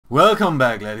Welcome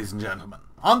back, ladies and gentlemen.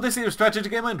 On this year's strategy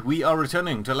game, we are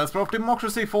returning to Let's Play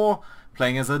Democracy 4,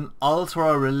 playing as an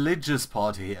ultra-religious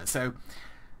party here. So,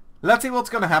 let's see what's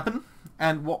going to happen,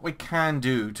 and what we can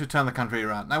do to turn the country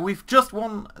around. Now, we've just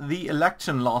won the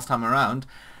election last time around,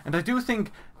 and I do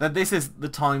think that this is the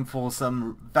time for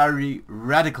some very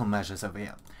radical measures over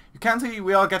here. You can see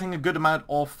we are getting a good amount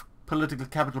of political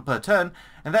capital per turn,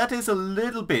 and that is a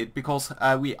little bit because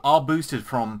we are boosted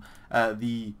from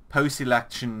the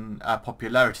post-election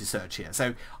popularity surge here.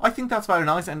 So I think that's very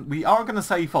nice, and we are going to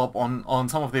save up on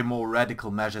some of the more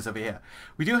radical measures over here.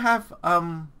 We do have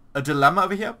a dilemma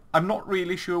over here. I'm not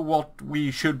really sure what we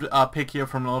should pick here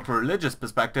from an ultra-religious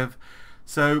perspective,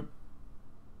 so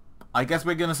I guess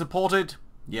we're going to support it.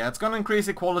 Yeah, it's going to increase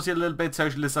equality a little bit.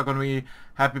 Socialists are going to be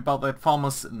happy about that.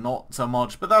 Farmers, not so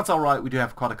much. But that's alright. We do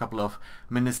have quite a couple of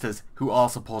ministers who are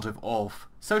supportive of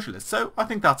socialists. So I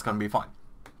think that's going to be fine.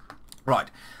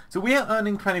 Right. So we are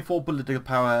earning 24 political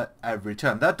power every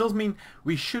turn. That does mean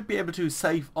we should be able to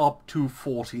save up to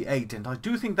 48. And I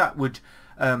do think that would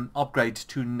upgrade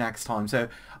to next time. So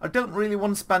I don't really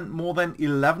want to spend more than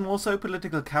 11 or so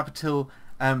political capital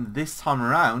this time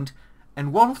around.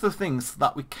 And one of the things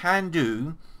that we can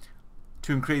do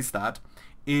to increase that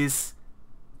is,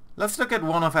 let's look at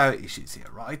one of our issues here,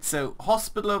 right? So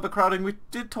hospital overcrowding, we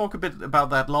did talk a bit about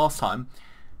that last time.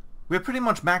 We're pretty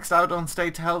much maxed out on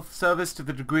state health service to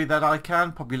the degree that I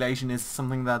can. Population is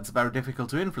something that's very difficult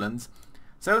to influence.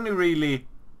 So only really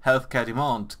healthcare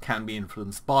demand can be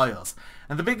influenced by us.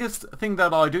 And the biggest thing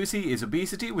that I do see is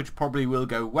obesity, which probably will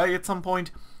go away at some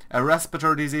point.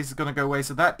 Respiratory disease is going to go away,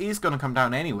 so that is going to come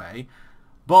down anyway.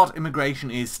 But immigration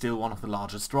is still one of the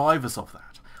largest drivers of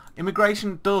that.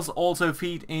 Immigration does also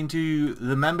feed into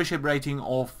the membership rating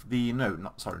of the,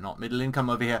 not middle income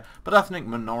over here, but ethnic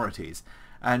minorities.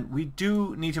 And we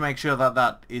do need to make sure that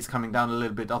that is coming down a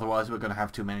little bit, otherwise we're going to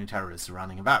have too many terrorists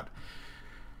running about.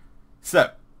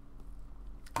 So,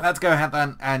 let's go ahead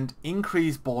then and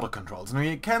increase border controls. Now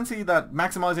you can see that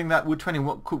maximizing that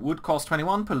would cost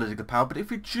 21 political power, but if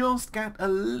we just get a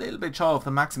little bit shy of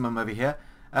the maximum over here,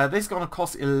 this is going to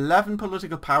cost 11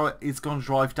 political power. It's going to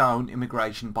drive down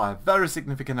immigration by a very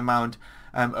significant amount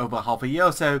over half a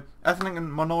year. So ethnic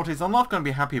minorities are not going to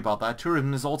be happy about that.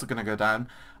 Tourism is also going to go down,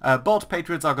 but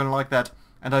patriots are going to like that,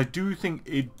 and I do think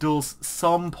it does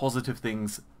some positive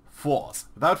things for us.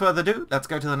 Without further ado, let's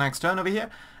go to the next turn over here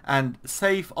and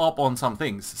save up on some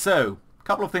things. So, a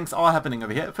couple of things are happening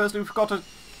over here. Firstly, we've got a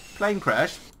plane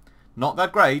crash. Not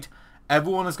that great.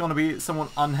 Everyone is going to be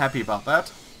somewhat unhappy about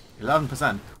that.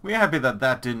 11%. We're happy that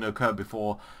that didn't occur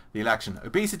before the election.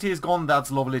 Obesity is gone.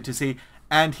 That's lovely to see.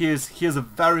 And here's a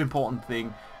very important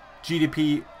thing.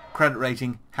 GDP credit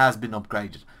rating has been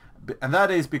upgraded. And that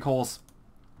is because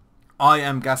I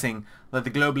am guessing that the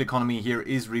global economy here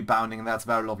is rebounding, and that's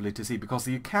very lovely to see, because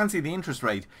you can see the interest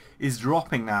rate is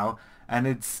dropping now, and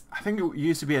it's, I think it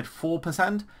used to be at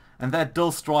 4%, and that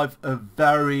does drive a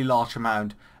very large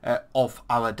amount of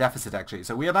our deficit actually.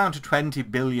 So we are down to 20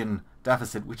 billion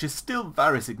deficit, which is still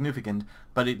very significant,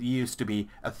 but it used to be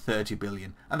at 30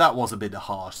 billion, and that was a bit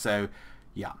harsh, so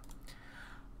yeah.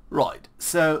 Right,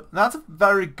 so that's a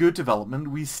very good development.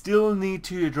 We still need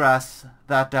to address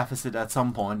that deficit at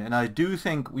some point, and I do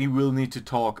think we will need to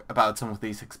talk about some of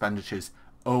these expenditures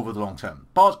over the long term.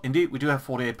 But indeed, we do have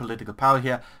 48 political power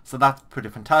here, so that's pretty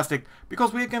fantastic,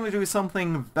 because we're going to do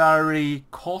something very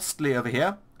costly over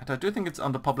here, and I do think it's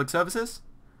under public services,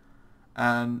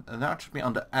 and that should be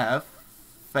under F,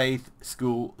 faith,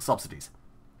 school, subsidies.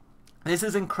 This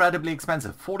is incredibly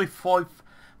expensive, 45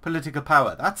 political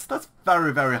power. That's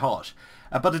very, very harsh.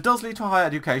 But it does lead to higher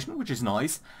education, which is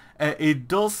nice. It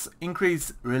does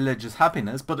increase religious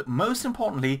happiness, but most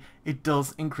importantly, it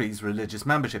does increase religious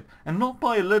membership. And not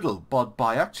by a little, but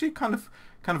by actually kind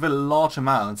of a large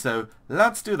amount. So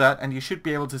let's do that, and you should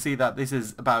be able to see that this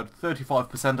is about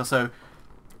 35% or so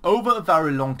over a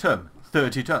very long term.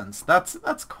 30 turns.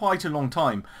 That's quite a long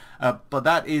time. But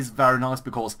that is very nice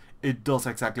because it does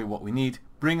exactly what we need.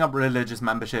 Bring up religious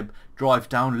membership, drive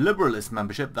down liberalist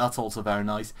membership. That's also very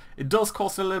nice. It does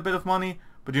cost a little bit of money,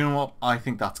 but you know what? I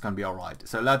think that's going to be alright.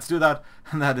 So let's do that,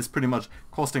 and that is pretty much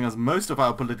costing us most of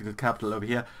our political capital over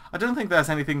here. I don't think there's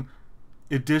anything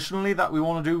additionally that we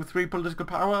want to do with 3 political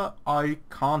power. I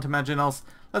can't imagine else.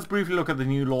 Let's briefly look at the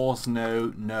new laws.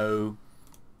 No.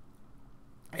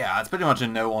 Yeah, it's pretty much a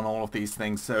no on all of these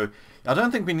things, so I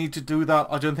don't think we need to do that.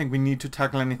 I don't think we need to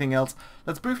tackle anything else.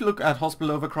 Let's briefly look at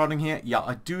hospital overcrowding here. Yeah,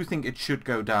 I do think it should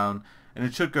go down, and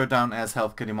it should go down as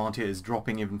healthcare demand here is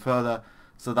dropping even further,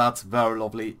 so that's very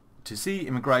lovely to see.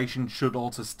 Immigration should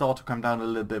also start to come down a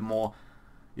little bit more.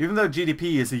 Even though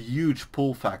GDP is a huge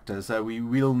pull factor, so we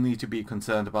will need to be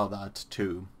concerned about that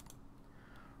too.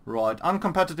 Right,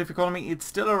 uncompetitive economy, it's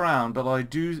still around, but I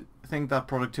do think that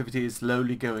productivity is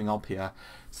slowly going up here.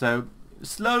 So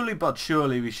slowly but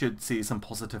surely we should see some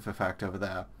positive effect over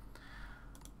there.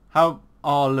 How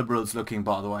are Liberals looking,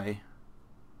 by the way?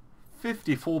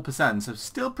 54%, so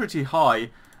still pretty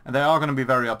high, and they are going to be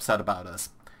very upset about us.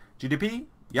 GDP,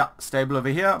 yeah, stable over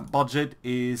here. Budget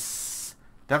is...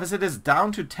 deficit is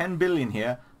down to 10 billion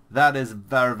here. That is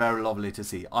very, very lovely to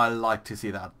see. I like to see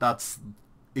that. That's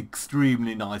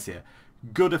extremely nice here.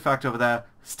 Good effect over there.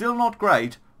 Still not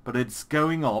great, but it's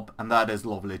going up, and that is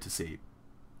lovely to see.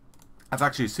 That's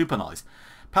actually super nice.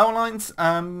 Power lines,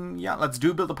 yeah, let's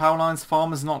build the power lines.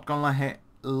 Farmers not gonna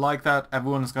like that.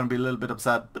 Everyone is gonna be a little bit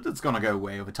upset, but it's gonna go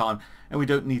away over time, and we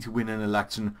don't need to win an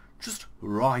election just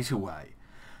right away.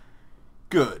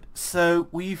 Good. So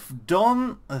we've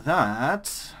done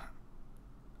that.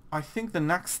 I think the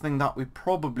next thing that we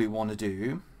probably want to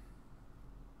do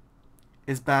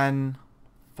is ban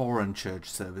foreign church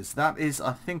service. That is,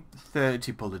 I think,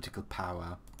 30 political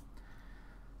power.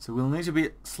 So we'll need to be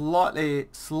slightly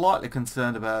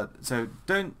concerned about. So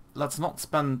let's not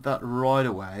spend that right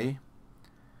away.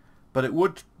 But it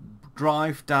would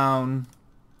drive down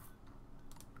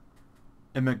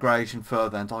immigration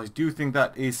further, and I do think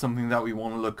that is something that we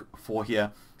want to look for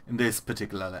here in this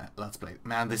particular Let's Play.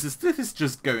 Man, this is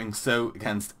just going so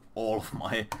against all of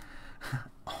my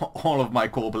all of my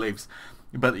core beliefs.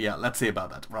 But yeah, let's see about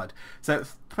that. Right. So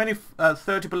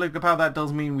 30 political power, that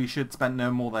does mean we should spend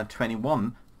no more than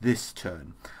 21 this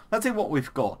turn. Let's see what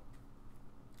we've got.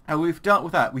 We've dealt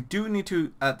with that. We do need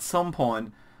to, at some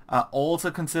point, also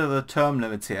consider the term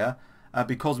limits here.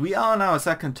 Because we are now a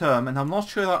second term, and I'm not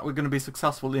sure that we're going to be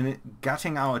successful in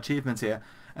getting our achievements here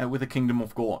with the Kingdom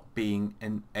of God being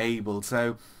enabled.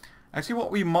 So actually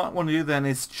what we might want to do then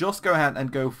is just go ahead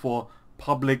and go for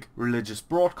public religious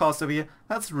broadcast over here.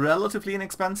 That's relatively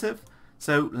inexpensive,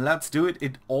 so let's do it.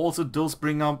 It also does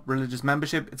bring up religious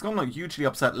membership. It's going to hugely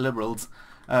upset Liberals,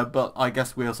 but I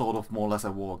guess we're sort of more or less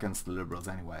at war against the Liberals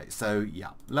anyway. So yeah,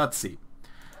 let's see.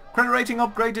 Credit rating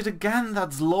upgraded again.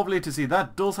 That's lovely to see.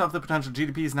 That does have the potential.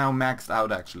 GDP is now maxed out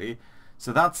actually,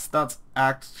 so that's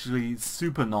actually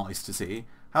super nice to see.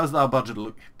 How's our budget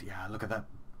look? Yeah, look at that.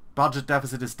 Budget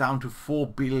deficit is down to 4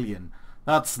 billion.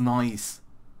 That's nice.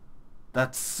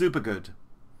 That's super good.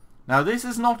 Now this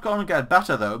is not going to get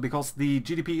better though, because the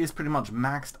GDP is pretty much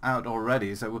maxed out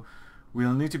already, so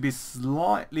we'll need to be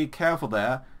slightly careful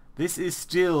there. This is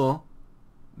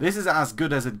as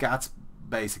good as it gets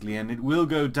basically, and it will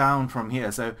go down from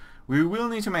here, so we will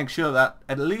need to make sure that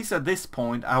at least at this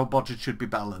point our budget should be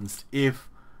balanced, if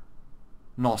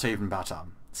not even better.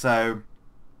 So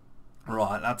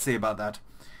right, let's see about that.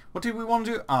 What do we want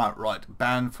to do? Right,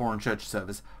 ban foreign church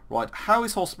service. Right, how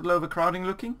is hospital overcrowding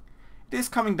looking? It is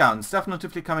coming down. It's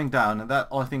definitively coming down, and that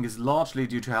I think is largely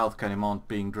due to healthcare demand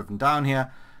being driven down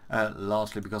here,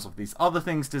 largely because of these other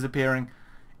things disappearing.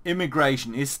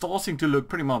 Immigration is starting to look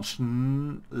pretty much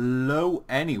low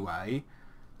anyway,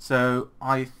 so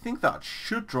I think that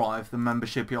should drive the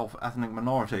membership of ethnic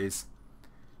minorities.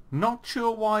 Not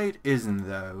sure why it isn't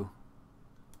though.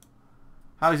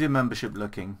 How's your membership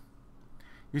looking?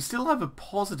 You still have a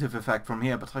positive effect from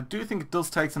here, but I do think it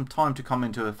does take some time to come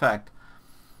into effect.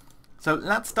 So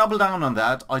let's double down on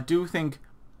that. I do think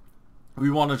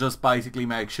we want to just basically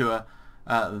make sure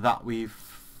that we've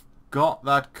got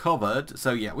that covered.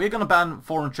 So yeah, we're going to ban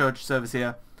foreign church service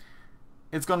here.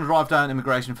 It's going to drive down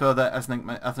immigration further. Ethnic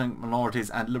minorities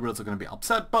and Liberals are going to be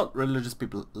upset, but religious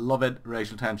people love it.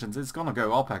 Racial tensions, it's going to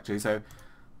go up actually, so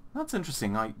that's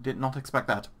interesting. I did not expect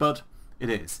that, but it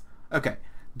is. Okay,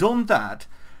 done that.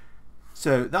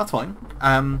 So that's fine.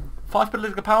 5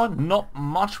 political power, not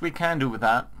much we can do with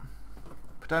that.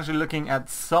 Potentially looking at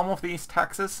some of these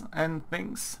taxes and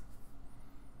things.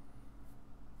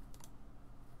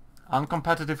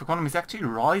 Uncompetitive economy is actually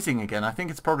rising again. I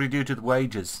think it's probably due to the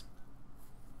wages.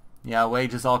 Yeah,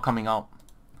 wages are coming up.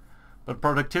 But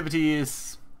productivity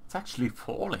is... it's actually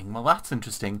falling. Well, that's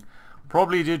interesting.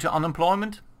 Probably due to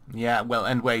unemployment. Yeah, well,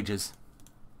 and wages.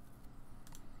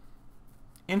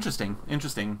 Interesting,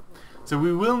 interesting. So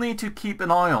we will need to keep an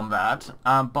eye on that,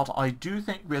 but I do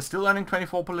think we're still earning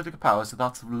 24 political power, so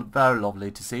that's very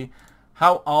lovely to see.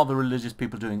 How are the religious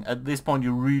people doing? At this point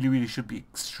you really should be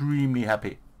extremely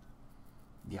happy.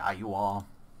 Yeah, you are.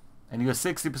 And you're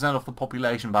 60% of the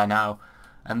population by now,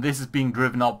 and this is being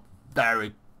driven up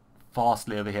very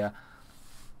fastly over here.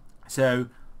 So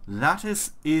that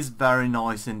is very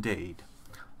nice indeed.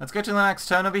 Let's go to the next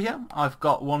turn over here. I've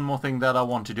got one more thing that I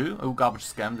want to do. Oh, garbage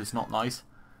scam, this is not nice.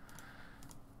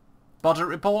 Budget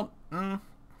report,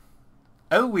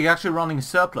 Oh, we're actually running a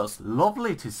surplus.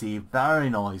 Lovely to see. Very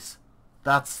nice.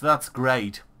 That's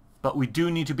great. But we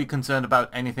do need to be concerned about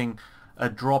anything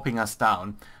dropping us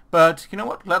down. But you know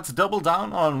what? Let's double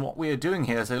down on what we are doing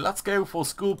here. So let's go for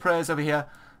school prayers over here.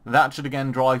 That should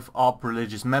again drive up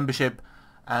religious membership.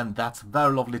 And that's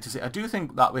very lovely to see. I do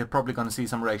think that we're probably going to see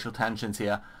some racial tensions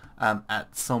here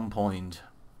at some point.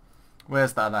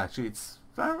 Where's that actually? It's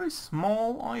very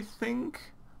small, I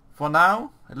think. For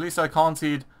now. At least I can't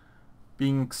see it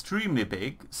being extremely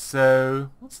big. So,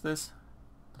 what's this?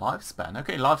 Lifespan.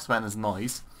 Okay, lifespan is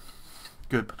nice.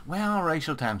 Good, but where are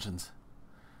racial tensions?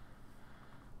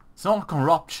 It's not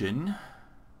corruption.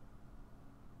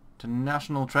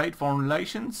 International trade, foreign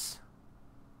relations.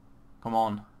 Come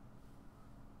on.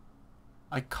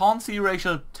 I can't see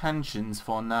racial tensions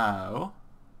for now.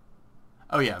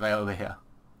 Oh yeah, they're over here.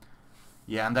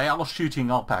 Yeah, and they are shooting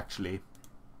up actually.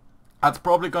 That's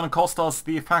probably going to cost us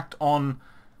the effect on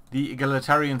the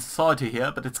egalitarian society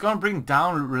here, but it's going to bring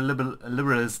down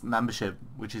liberalist membership,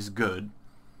 which is good.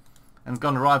 And it's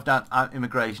going to drive down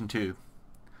immigration too.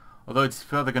 Although it's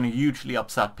further going to hugely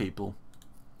upset people.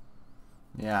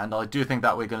 Yeah, and I do think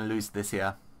that we're going to lose this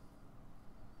here.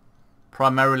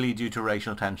 Primarily due to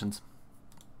racial tensions.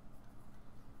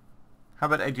 How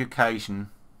about education?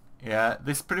 Yeah,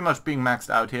 this is pretty much being maxed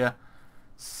out here.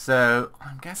 So,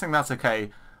 I'm guessing that's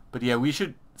okay. But yeah, we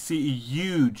should see a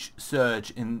huge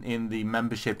surge in the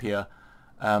membership here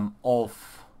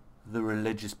of the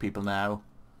religious people now.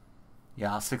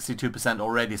 Yeah, 62%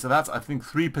 already. So that's, I think,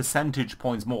 3 percentage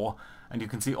points more. And you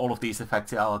can see all of these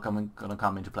effects here are going to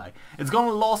come into play. It's going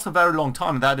to last a very long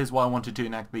time. And that is why I wanted to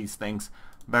enact these things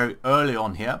very early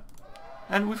on here.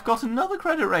 And we've got another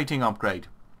credit rating upgrade.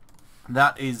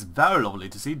 That is very lovely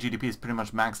to see. GDP is pretty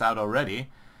much maxed out already.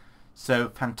 So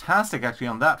fantastic actually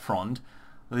on that front.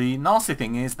 The nasty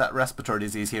thing is that respiratory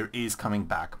disease here is coming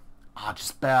back.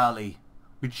 Just barely.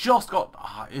 We just got...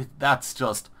 that's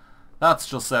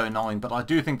just so annoying. But I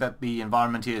do think that the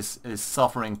environment here is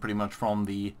suffering pretty much from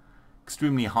the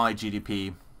extremely high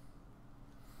GDP.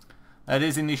 That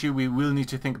is an issue. We will need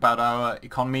to think about our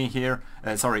economy here.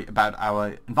 About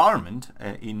our environment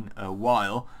in a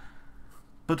while.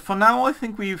 But for now, I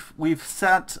think we've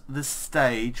set the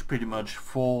stage pretty much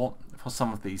for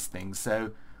some of these things.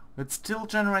 So it's still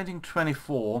generating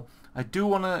 24. I do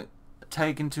want to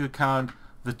take into account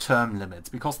the term limits,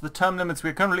 because the term limits,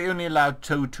 we're currently only allowed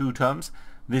 2 terms.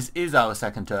 This is our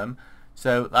second term,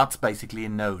 so that's basically a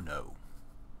no-no.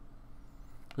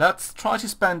 Let's try to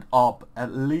spend up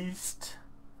at least,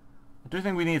 I do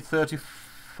think we need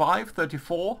 35,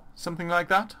 34, something like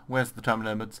that. Where's the term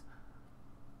limits?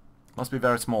 Must be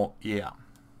very small. Yeah.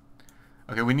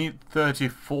 Okay, we need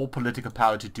 34 political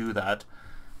power to do that.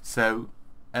 So,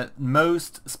 at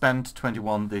most, spend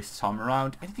 21 this time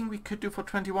around. Anything we could do for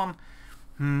 21?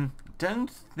 Don't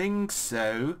think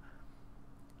so.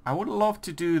 I would love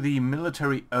to do the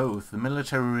military oath, the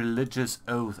military religious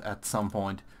oath at some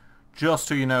point. Just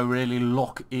to, you know, really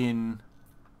lock in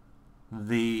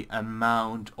the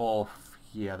amount of...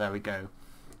 Yeah, there we go.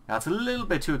 That's a little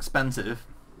bit too expensive.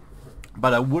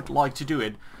 But I would like to do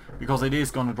it because it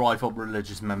is going to drive up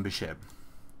religious membership.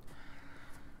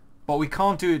 But we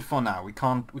can't do it for now. We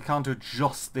can't do it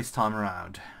just this time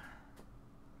around.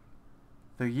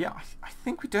 So yeah, I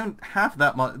think we don't have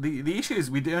that much. The issue is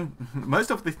we don't.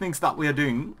 Most of the things that we are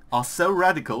doing are so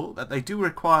radical that they do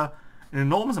require an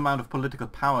enormous amount of political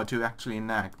power to actually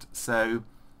enact. So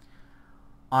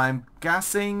I'm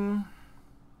guessing.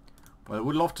 Well, I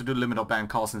would love to do limit or ban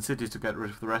cars in cities to get rid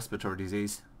of the respiratory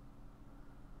disease.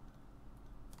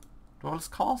 Dwellers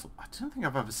Castle? I don't think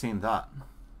I've ever seen that.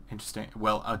 Interesting.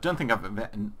 Well, I don't think I've ever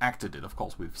enacted it. Of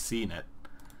course, we've seen it.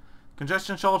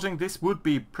 Congestion charging? This would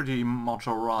be pretty much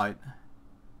alright.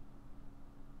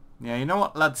 Yeah, you know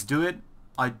what? Let's do it.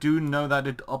 I do know that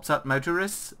it upset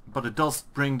motorists, but it does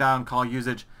bring down car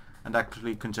usage and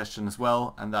actually congestion as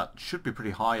well. And that should be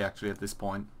pretty high actually at this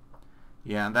point.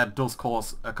 Yeah, and that does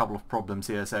cause a couple of problems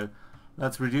here. So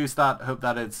let's reduce that. Hope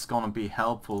that it's going to be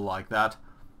helpful like that.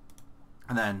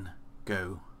 And then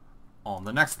go on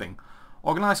the next thing.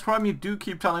 Organized crime, you do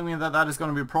keep telling me that that is going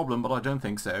to be a problem, but I don't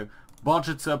think so.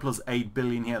 Budget surplus 8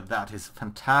 billion here, that is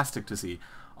fantastic to see.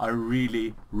 I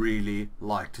really, really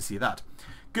like to see that.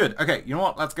 Good, okay, you know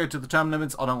what, let's go to the term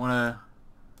limits. I don't want to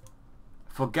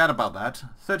forget about that.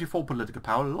 34 political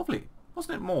power, lovely.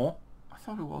 Wasn't it more? I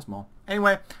thought it was more.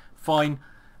 Anyway, fine.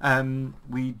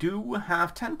 We do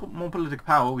have 10 more political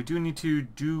power. We do need to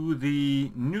do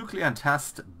the nuclear and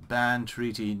test ban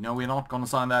treaty. No, we're not going to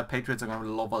sign that. Patriots are going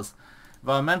to love us.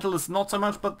 Environmentalists, not so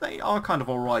much, but they are kind of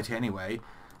alright anyway.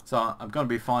 So I'm going to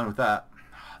be fine with that.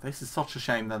 This is such a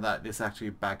shame that that is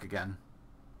actually back again.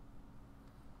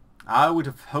 I would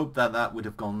have hoped that that would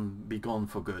have be gone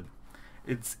for good.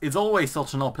 It's always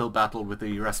such an uphill battle with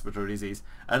the respiratory disease,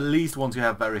 at least once you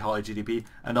have very high GDP,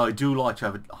 and I do like to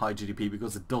have a high GDP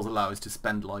because it does allow us to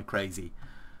spend like crazy.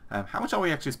 How much are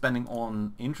we actually spending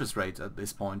on interest rates at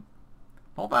this point?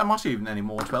 Not that much even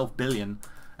anymore, 12 billion.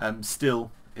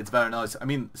 Still, it's very nice. I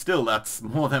mean, still that's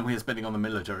more than we are spending on the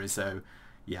military, so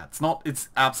yeah, it's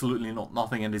absolutely not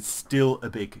nothing, and it's still a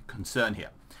big concern here.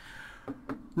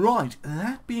 Right,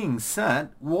 that being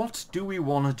said, what do we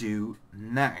want to do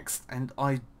next? And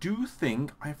I do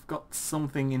think I've got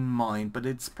something in mind, but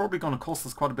it's probably going to cost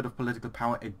us quite a bit of political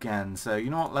power again. So, you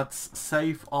know what, let's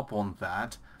save up on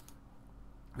that.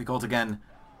 Because again,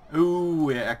 ooh,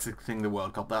 we're exiting the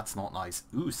World Cup, that's not nice.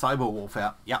 Ooh, cyber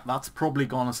warfare, yeah, that's probably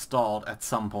going to start at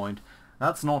some point.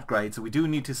 That's not great, so we do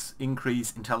need to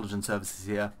increase intelligence services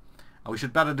here. And we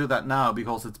should better do that now,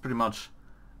 because it's pretty much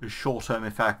a short-term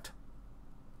effect.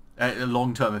 A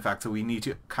long-term effect, so we need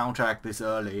to counteract this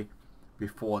early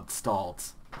before it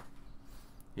starts.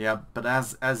 Yeah, but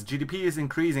as GDP is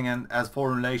increasing and as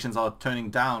foreign relations are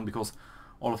turning down because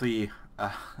all of the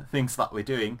things that we're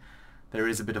doing, there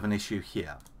is a bit of an issue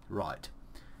here. Right.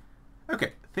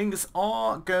 Okay, things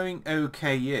are going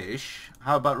okay-ish.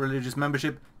 How about religious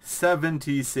membership?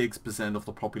 76% of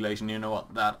the population. You know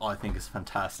what? That I think is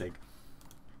fantastic.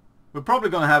 We're probably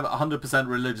going to have 100%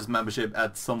 religious membership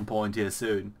at some point here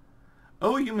soon.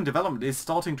 Oh, human development is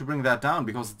starting to bring that down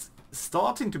because it's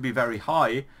starting to be very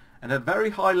high, and at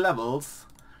very high levels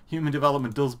human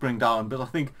development does bring down, but I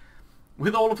think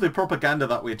with all of the propaganda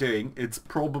that we're doing, it's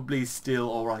probably still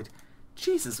alright.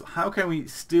 Jesus, how can we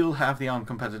still have the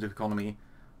uncompetitive economy?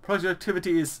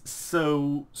 Productivity is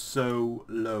so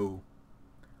low.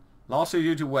 Largely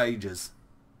due to wages.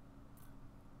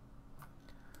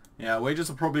 Yeah, wages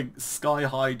are probably sky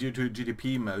high due to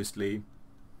GDP mostly.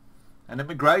 And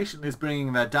immigration is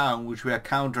bringing that down, which we are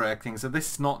counteracting, so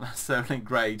this is not necessarily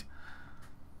great.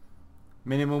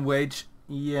 Minimum wage,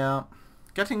 yeah.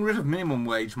 Getting rid of minimum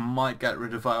wage might get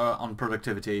rid of our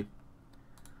unproductivity.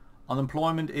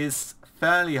 Unemployment is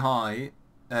fairly high,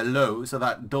 low, so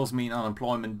that does mean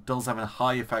unemployment does have a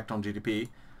high effect on GDP.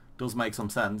 Does make some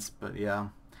sense, but yeah.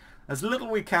 There's little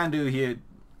we can do here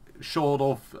short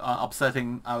of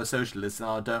upsetting our socialists, and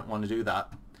I don't want to do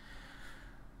that.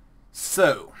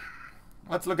 So,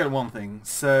 let's look at one thing.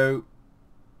 So,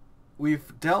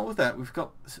 we've dealt with that. We've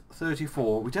got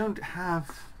 34. We don't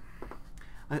have...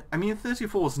 I mean,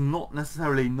 34 is not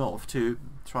necessarily enough to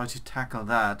try to tackle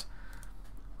that.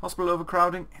 Hospital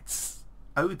overcrowding, it's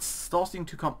starting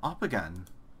to come up again.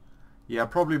 Yeah,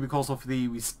 probably because of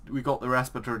we got the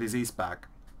respiratory disease back.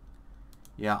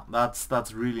 Yeah,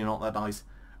 that's really not that nice.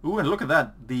 Ooh, and look at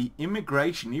that. The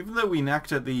immigration, even though we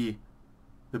enacted the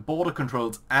border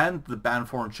controls and the ban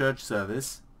foreign church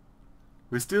service,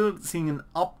 we're still seeing an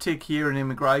uptick here in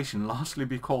immigration, largely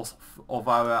because of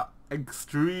our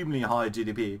extremely high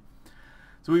GDP.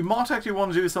 So we might actually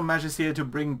want to do some measures here to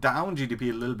bring down GDP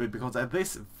a little bit, because at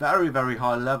this very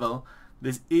high level,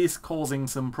 this is causing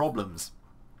some problems.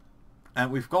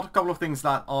 And we've got a couple of things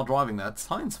that are driving that.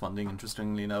 Science funding,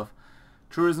 interestingly enough.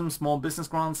 Tourism, small business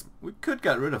grants, we could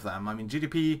get rid of them. I mean,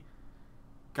 GDP,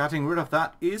 getting rid of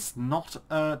that is not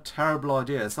a terrible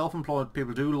idea. Self-employed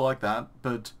people do like that,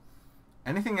 but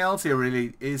anything else here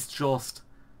really is just...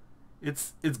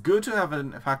 It's good to have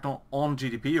an effect on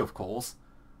GDP, of course,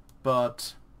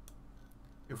 but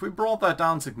if we brought that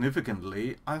down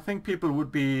significantly, I think people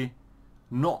would be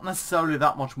not necessarily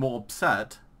that much more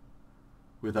upset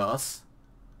with us.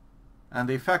 And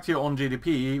the effect here on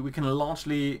GDP, we can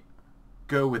largely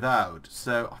go without.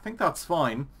 So I think that's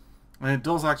fine. And it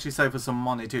does actually save us some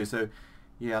money too. So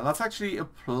yeah, let's actually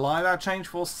apply that change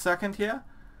for a second here,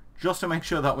 just to make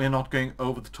sure that we're not going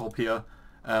over the top here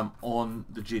on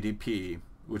the GDP,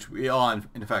 which we are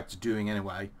in fact doing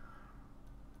anyway.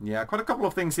 Yeah, quite a couple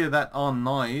of things here that are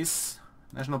nice.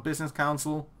 National Business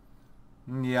Council.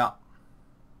 Yeah.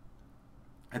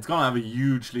 It's going to have a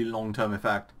hugely long-term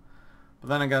effect. But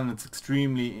then again, it's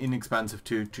extremely inexpensive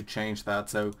to change that.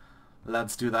 So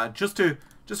let's do that. Just to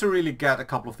really get a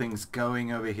couple of things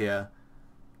going over here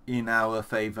in our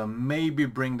favor. Maybe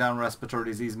bring down respiratory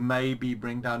disease. Maybe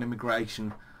bring down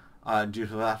immigration due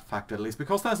to that fact at least.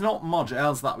 Because there's not much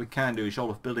else that we can do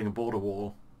short of building a border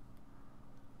wall.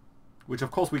 Which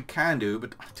of course we can do,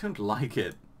 but I don't like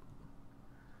it.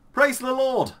 Praise the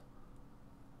Lord!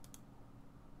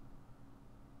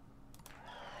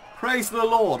 Praise the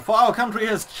Lord, for our country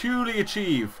has truly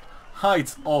achieved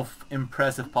heights of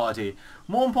impressive piety.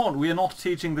 More important, we are not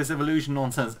teaching this evolution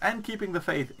nonsense and keeping the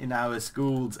faith in our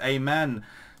schools. Amen.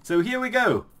 So here we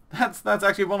go. That's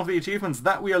actually one of the achievements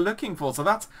that we are looking for. So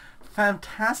that's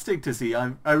fantastic to see.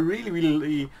 I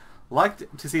really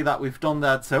liked to see that we've done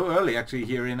that so early actually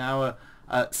here in our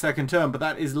second term. But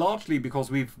that is largely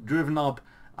because we've driven up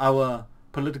our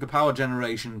political power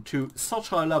generation to such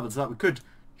high levels that we could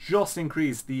just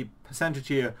increase the percentage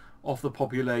here of the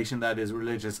population that is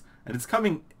religious. And it's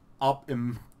coming up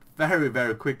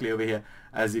very quickly over here,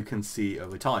 as you can see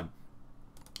over time.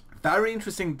 Very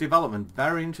interesting development,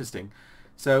 very interesting.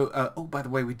 So, oh, by the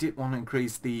way, we did want to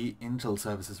increase the Intel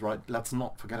services, right? Let's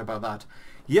not forget about that.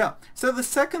 Yeah, so the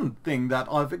second thing that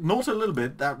I've ignored a little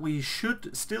bit that we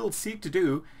should still seek to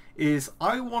do is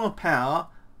I want to pair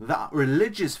that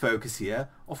religious focus here,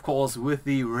 of course, with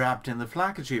the wrapped in the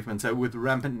flag achievement, so with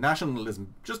rampant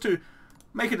nationalism, just to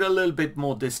make it a little bit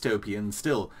more dystopian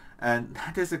still. And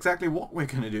that is exactly what we're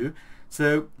going to do.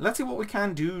 So let's see what we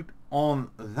can do on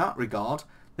that regard.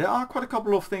 There are quite a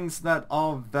couple of things that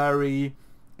are very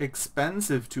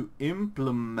expensive to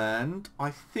implement,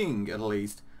 I think, at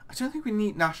least. I don't think we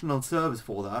need national service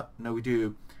for that. No, we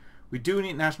do. We do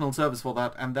need national service for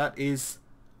that, and that is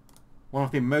one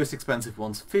of the most expensive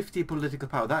ones. 50 political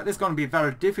power. That is going to be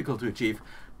very difficult to achieve.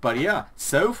 But yeah,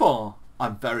 so far,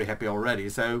 I'm very happy already.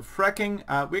 So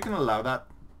fracking, we can allow that.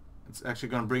 It's actually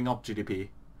going to bring up GDP.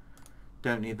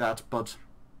 Don't need that, but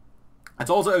it's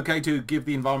also okay to give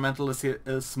the environmentalists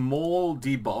a small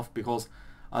debuff because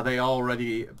they are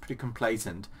already pretty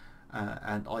complacent,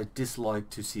 and I dislike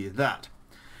to see that.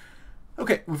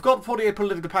 Okay, we've got 48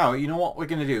 political power. You know what we're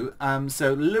going to do?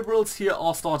 So liberals here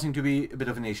are starting to be a bit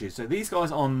of an issue. So these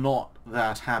guys are not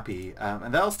that happy,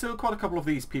 and there are still quite a couple of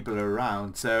these people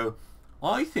around. So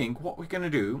I think what we're going to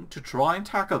do to try and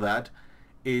tackle that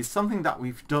is something that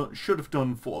we've should have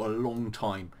done for a long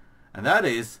time, and that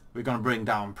is we're going to bring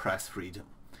down press freedom.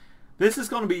 This is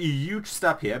going to be a huge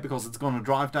step here because it's going to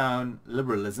drive down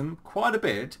liberalism quite a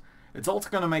bit. It's also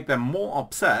going to make them more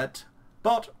upset,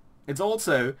 but it's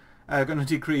also going to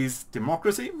decrease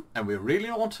democracy, and we're really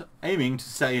not aiming to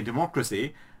say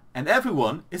democracy, and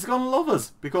everyone is going to love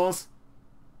us because,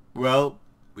 well,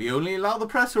 we only allow the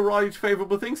press to write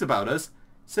favourable things about us.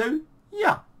 So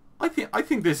yeah, I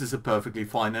think this is a perfectly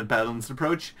fine and balanced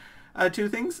approach to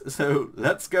things. So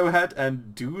let's go ahead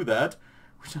and do that,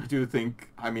 which I do think,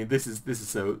 I mean, this is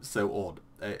so odd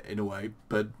in a way,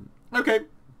 but okay,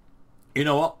 you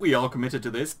know what, we are committed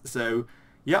to this, so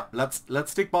yeah, let's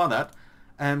stick by that.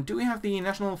 Do we have the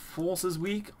National Forces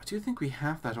Week? I do think we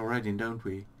have that already, don't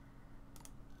we?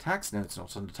 Tax? No, it's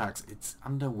not under tax. It's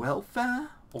under welfare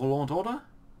or law and order?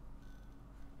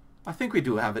 I think we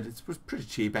do have it. It's pretty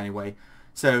cheap anyway.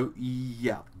 So,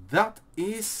 yeah, that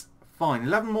is fine.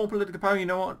 11 more political power. You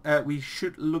know what? We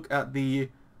should look at the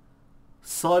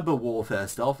cyber warfare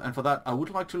stuff. And for that, I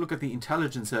would like to look at the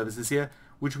intelligence services here,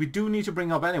 which we do need to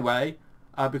bring up anyway,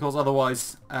 because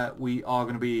otherwise we are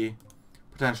going to be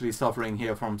potentially suffering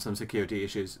here from some security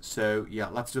issues. So yeah,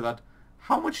 let's do that.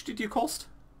 How much did you cost?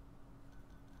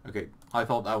 Okay, I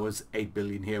thought that was 8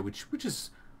 billion here, which is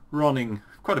running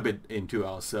quite a bit into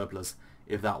our surplus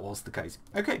if that was the case.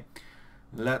 Okay,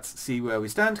 let's see where we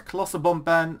stand. Cluster bomb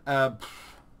ban.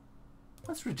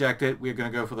 Let's reject it. We're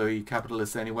going to go for the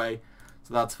capitalists anyway,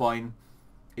 so that's fine.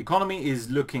 Economy is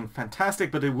looking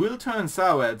fantastic, but it will turn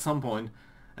sour at some point.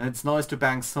 And it's nice to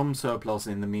bank some surplus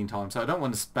in the meantime, so I don't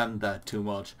want to spend that too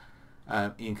much,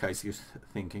 in case you're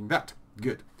thinking that.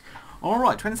 Good.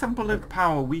 Alright, 27 political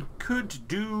power. We could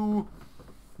do...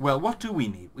 Well, what do we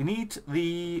need? We need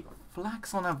the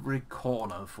flags on every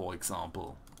corner, for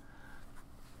example.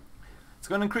 It's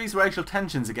going to increase racial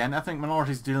tensions again. Ethnic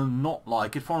minorities do not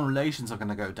like it. Foreign relations are going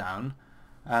to go down.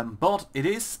 But it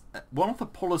is one of the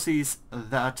policies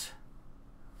that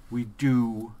we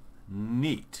do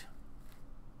need.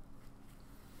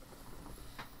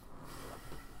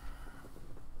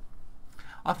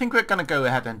 I think we're going to go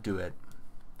ahead and do it.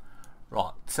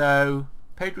 Right, so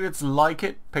Patriots like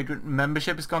it. Patriot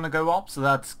membership is going to go up, so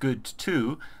that's good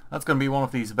too. That's going to be one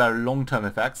of these very long-term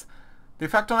effects. The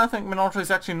effect on ethnic minorities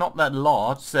is actually not that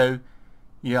large, so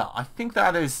yeah, I think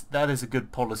that is a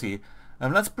good policy.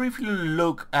 Let's briefly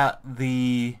look at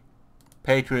the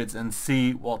Patriots and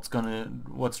see what's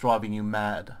driving you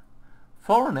mad.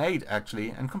 Foreign aid actually,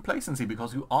 and complacency,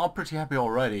 because you are pretty happy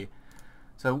already.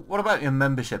 So what about your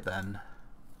membership then?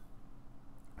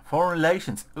 Foreign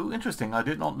relations. Oh, interesting. I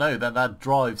did not know that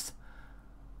drives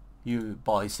you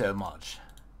by so much.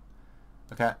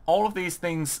 Okay, all of these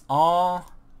things are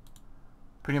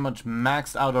pretty much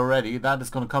maxed out already. That is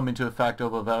going to come into effect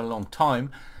over a very long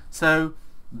time. So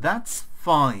that's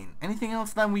fine. Anything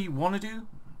else that we want to do?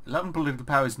 11 political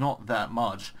power is not that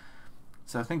much.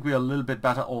 So I think we are a little bit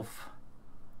better off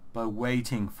by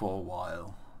waiting for a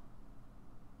while.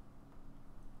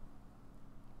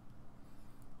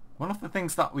 One of the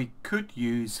things that we could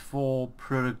use for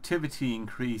productivity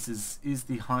increases is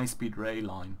the high-speed rail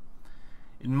line.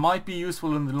 It might be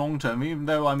useful in the long term, even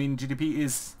though, I mean, GDP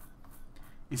is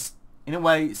in a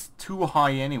way it's too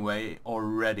high anyway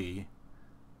already.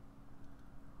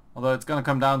 Although it's going to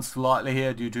come down slightly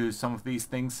here due to some of these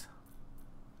things.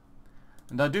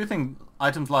 And I do think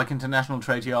items like international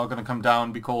trade here are going to come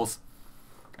down because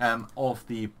of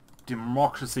the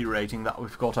democracy rating that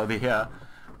we've got over here,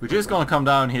 which is going to come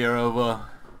down here over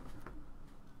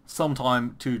some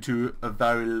time to a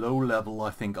very low level, I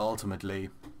think, ultimately.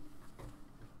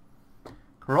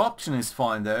 Corruption is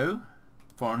fine though.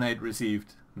 Foreign aid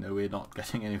received. No, we're not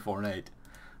getting any foreign aid.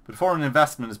 But foreign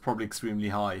investment is probably extremely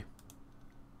high.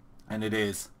 And it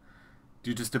is.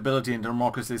 Due to stability and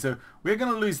democracy. So we're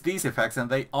going to lose these effects, and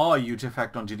they are a huge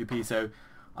effect on GDP. So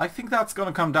I think that's going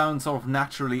to come down sort of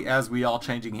naturally as we are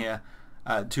changing here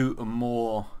to a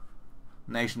more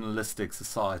nationalistic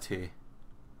society.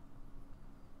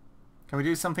 Can we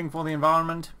do something for the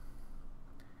environment?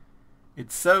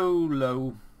 It's so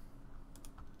low.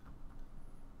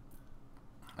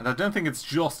 And I don't think it's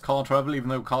just car travel, even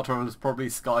though car travel is probably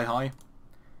sky high.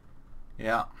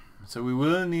 Yeah, so we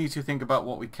will need to think about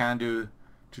what we can do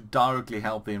to directly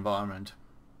help the environment.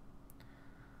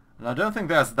 And I don't think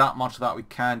there's that much that we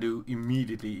can do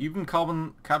immediately. Even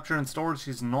carbon capture and storage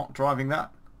is not driving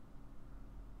that.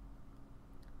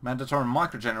 Mandatory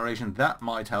microgeneration, that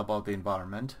might help out the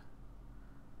environment.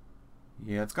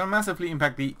 Yeah, it's going to massively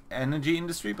impact the energy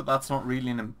industry, but that's not really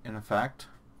in effect.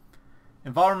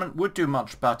 Environment would do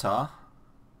much better,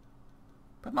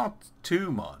 but not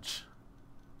too much.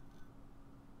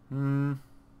 Oil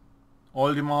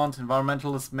demand,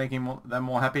 environmentalists making them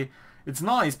more happy. It's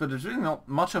nice, but it's really not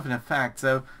much of an effect,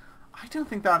 so I don't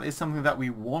think that is something that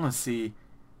we want to see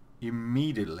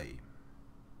immediately.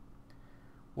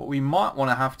 What we might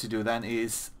want to have to do then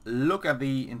is look at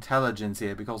the intelligence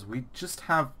here, because we just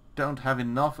don't have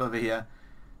enough over here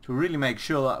to really make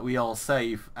sure that we are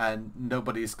safe and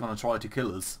nobody's going to try to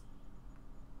kill us.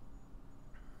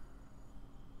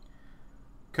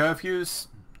 Curfews.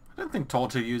 I don't think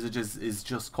torture usage is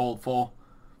just called for.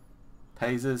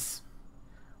 Tasers.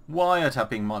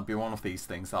 Wiretapping might be one of these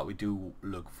things that we do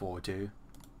look forward to.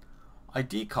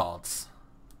 ID cards.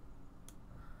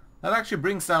 That actually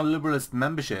brings down liberalist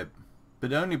membership,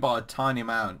 but only by a tiny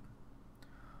amount.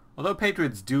 Although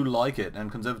patriots do like it,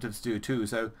 and conservatives do too,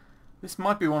 so this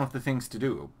might be one of the things to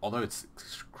do, although it's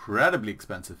incredibly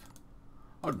expensive.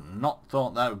 I would not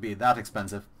thought that would be that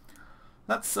expensive.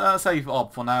 Let's save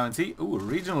up for now and see. Ooh, a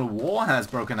regional war has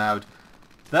broken out.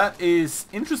 That is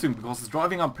interesting because it's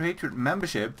driving up patriot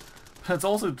membership, but it's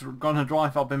also going to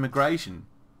drive up immigration.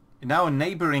 Now a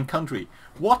neighboring country.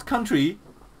 What country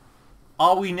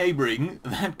are we neighboring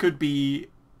that could be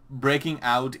breaking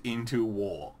out into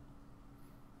war?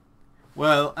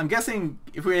 Well, I'm guessing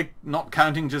if we're not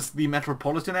counting just the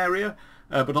metropolitan area,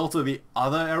 but also the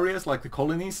other areas like the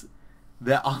colonies,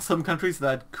 there are some countries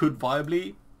that could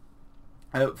viably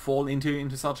fall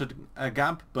into such a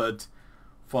gap, but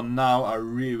for now I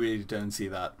really don't see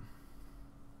that.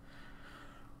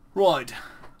 Right,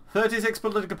 36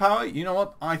 political power. You know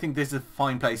what? I think this is a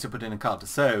fine place to put in a cut.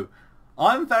 So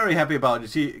I'm very happy about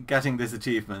getting this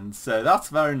achievement, so that's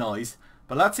very nice.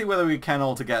 But let's see whether we can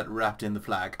also get wrapped in the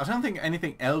flag. I don't think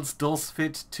anything else does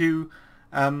fit to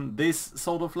this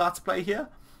sort of let's play here.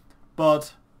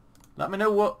 But let me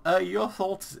know what your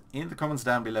thoughts in the comments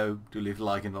down below. Do leave a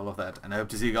like and all of that. And I hope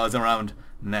to see you guys around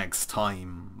next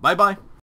time. Bye bye.